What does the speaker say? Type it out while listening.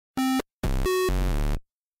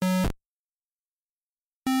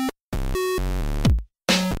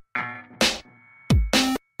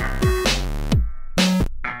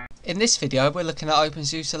In this video we're looking at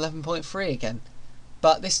OpenSUSE 11.3 again,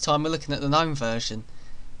 but this time we're looking at the GNOME version.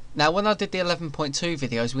 Now when I did the 11.2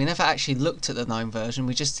 videos we never actually looked at the GNOME version,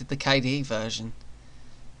 we just did the KDE version.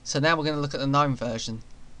 So now we're going to look at the GNOME version.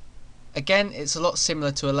 Again, it's a lot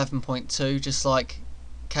similar to 11.2, just like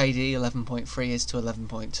KDE 11.3 is to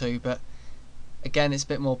 11.2, but again it's a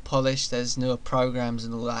bit more polished, there's newer programs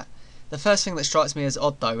and all that. The first thing that strikes me as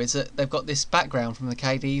odd though is that they've got this background from the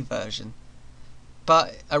KDE version,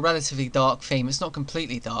 but a relatively dark theme. It's not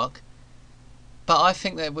completely dark, but I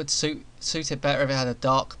think that it would suit it better if it had a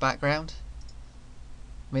dark background.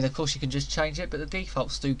 I mean, of course you can just change it, but the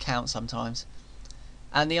defaults do count sometimes.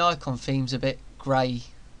 And the icon theme's a bit grey.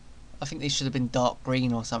 I think these should have been dark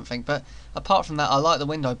green or something, but apart from that I like the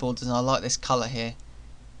window borders and I like this colour here.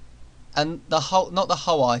 And not the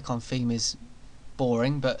whole icon theme is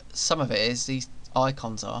boring, but some of it is. These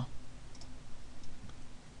icons are.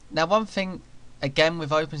 Now one thing again with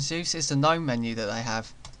OpenSUSE is the GNOME menu that they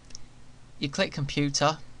have. You click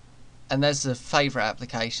computer and there's the favourite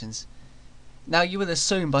applications. Now you would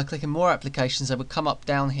assume by clicking more applications they would come up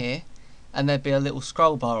down here and there'd be a little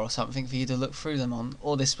scroll bar or something for you to look through them on,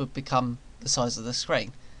 or this would become the size of the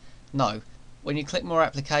screen. No, when you click more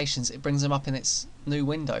applications it brings them up in its new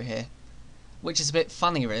window here, which is a bit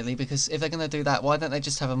funny really, because if they're going to do that, why don't they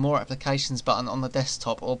just have a more applications button on the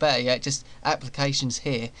desktop, or better yet just applications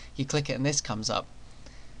here, you click it and this comes up.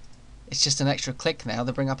 It's just an extra click now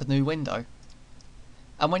to bring up a new window.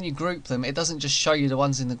 And when you group them it doesn't just show you the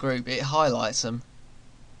ones in the group, it highlights them,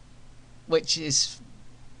 which is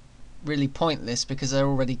really pointless because they're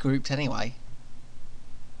already grouped anyway,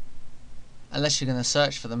 unless you're going to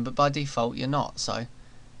search for them, but by default you're not. So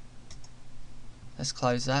let's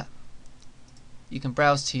close that. You can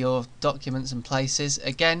browse to your documents and places.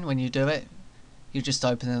 Again, when you do it you just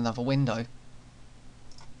open another window.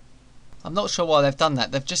 I'm not sure why they've done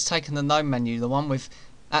that. They've just taken the GNOME menu, the one with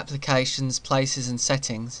applications, places and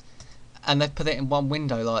settings, and they've put it in one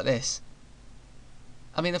window like this.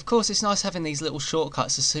 I mean, of course it's nice having these little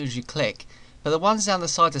shortcuts as soon as you click, but the ones down the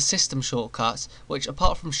side are system shortcuts, which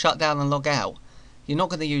apart from shut down and log out, you're not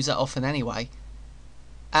going to use that often anyway.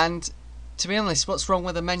 And to be honest, what's wrong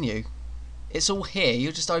with the menu? It's all here,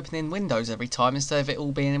 you're just opening windows every time instead of it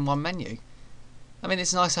all being in one menu. I mean,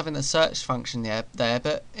 it's nice having the search function there,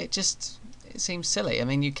 but it seems silly. I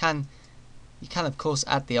mean, you can of course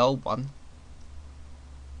add the old one,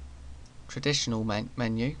 traditional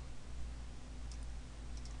menu.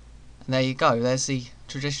 And there you go, there's the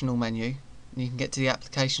traditional menu, and you can get to the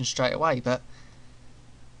application straight away, but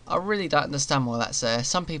I really don't understand why that's there.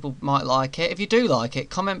 Some people might like it. If you do like it,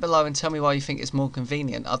 comment below and tell me why you think it's more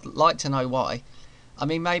convenient. I'd like to know why. I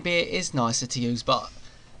mean, maybe it is nicer to use, but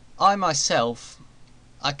I myself,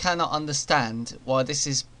 I cannot understand why this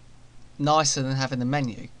is nicer than having the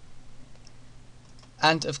menu.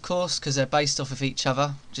 And of course, because they're based off of each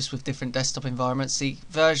other, just with different desktop environments, the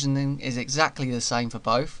versioning is exactly the same for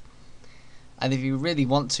both. And if you really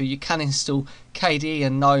want to, you can install KDE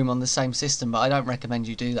and GNOME on the same system, but I don't recommend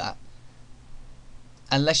you do that.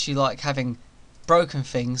 Unless you like having broken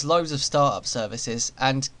things, loads of startup services,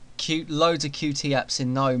 and loads of Qt apps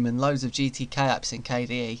in GNOME and loads of GTK apps in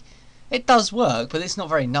KDE. It does work, but it's not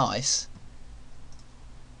very nice.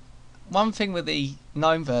 One thing with the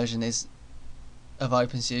GNOME version is of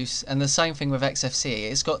OpenSUSE, and the same thing with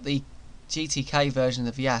XFCE, it's got the GTK version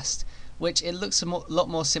of YAST, which it looks a lot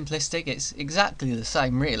more simplistic. It's exactly the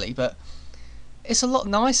same really, but it's a lot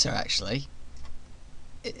nicer actually.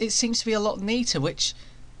 It seems to be a lot neater, which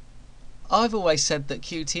I've always said that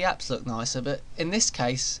Qt apps look nicer, but in this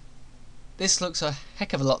case this looks a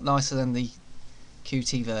heck of a lot nicer than the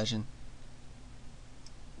Qt version.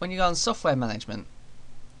 When you go on software management,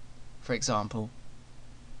 for example,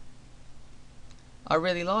 I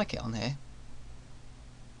really like it on here.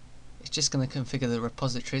 It's just going to configure the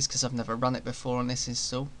repositories because I've never run it before on this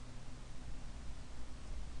install.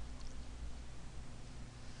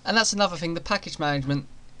 And that's another thing, the package management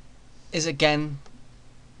is again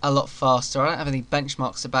a lot faster. I don't have any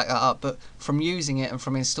benchmarks to back that up, but from using it and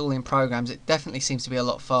from installing programs it definitely seems to be a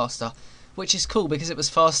lot faster, which is cool because it was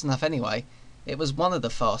fast enough anyway. It was one of the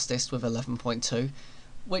fastest with 11.2,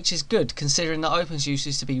 which is good considering that OpenSUSE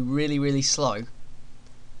used to be really slow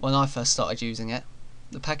when I first started using it.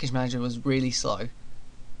 The package manager was really slow.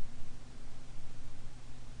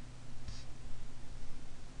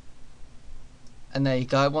 And there you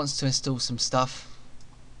go, it wants to install some stuff.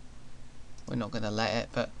 We're not going to let it,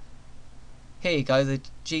 but here you go, the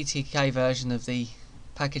GTK version of the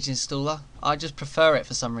package installer. I just prefer it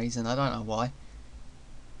for some reason, I don't know why.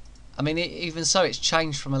 I mean, even so, it's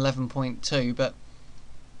changed from 11.2, but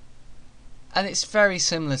And it's very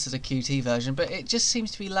similar to the Qt version, but it just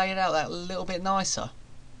seems to be laid out that little bit nicer.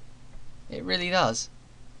 It really does.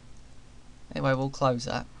 Anyway, we'll close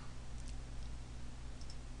that.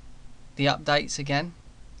 The updates again.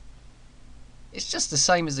 It's just the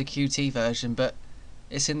same as the Qt version, but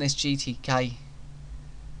it's in this GTK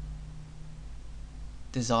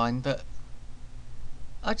design, but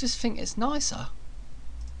I just think it's nicer.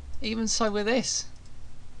 Even so with this.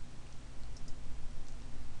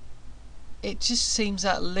 It just seems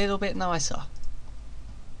that little bit nicer.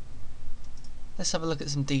 Let's have a look at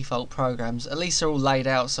some default programs. At least they're all laid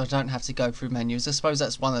out so I don't have to go through menus. I suppose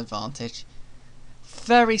that's one advantage.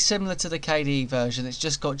 Very similar to the KDE version, it's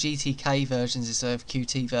just got GTK versions instead of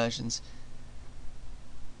Qt versions.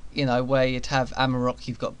 You know, where you'd have Amarok,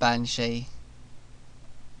 you've got Banshee.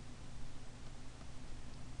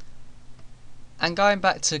 And going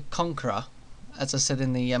back to Conqueror, as I said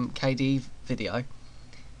in the KDE video.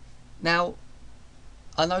 Now,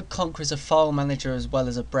 I know Conqueror is a file manager as well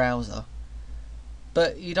as a browser,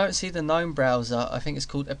 but you don't see the GNOME browser, I think it's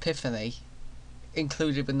called Epiphany,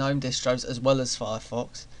 included with GNOME distros as well as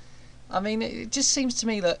Firefox. I mean, it just seems to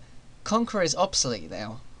me that Conqueror is obsolete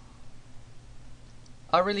now.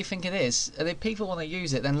 I really think it is, and if people want to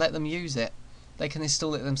use it, then let them use it. They can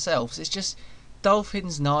install it themselves. It's just,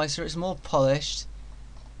 Dolphin's nicer, it's more polished,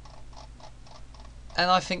 and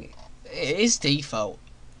I think it is default.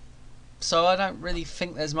 So I don't really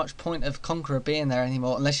think there's much point of Conqueror being there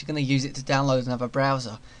anymore unless you're going to use it to download another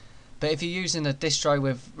browser. But if you're using a distro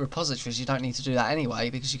with repositories, you don't need to do that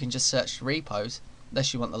anyway, because you can just search the repos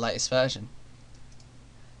unless you want the latest version.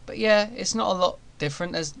 But yeah, it's not a lot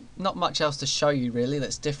different. There's not much else to show you really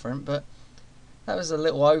that's different, but that was a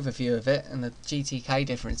little overview of it and the GTK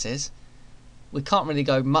differences. We can't really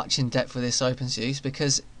go much in depth with this OpenSUSE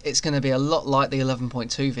because it's going to be a lot like the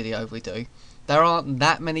 11.2 video we do. There aren't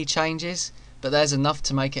that many changes, but there's enough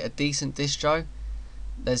to make it a decent distro.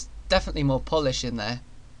 There's definitely more polish in there,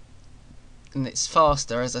 and it's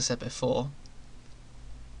faster, as I said before.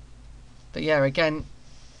 But yeah, again,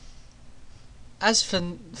 as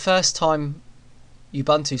for first time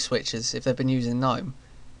Ubuntu switchers, if they've been using GNOME,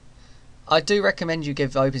 I do recommend you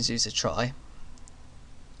give OpenSUSE a try,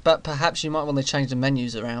 but perhaps you might want to change the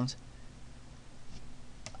menus around.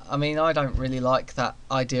 I mean, I don't really like that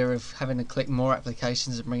idea of having to click more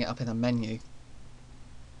applications and bring it up in a menu,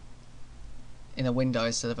 in a window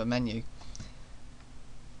instead of a menu.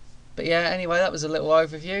 But yeah, anyway, that was a little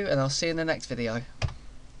overview, and I'll see you in the next video.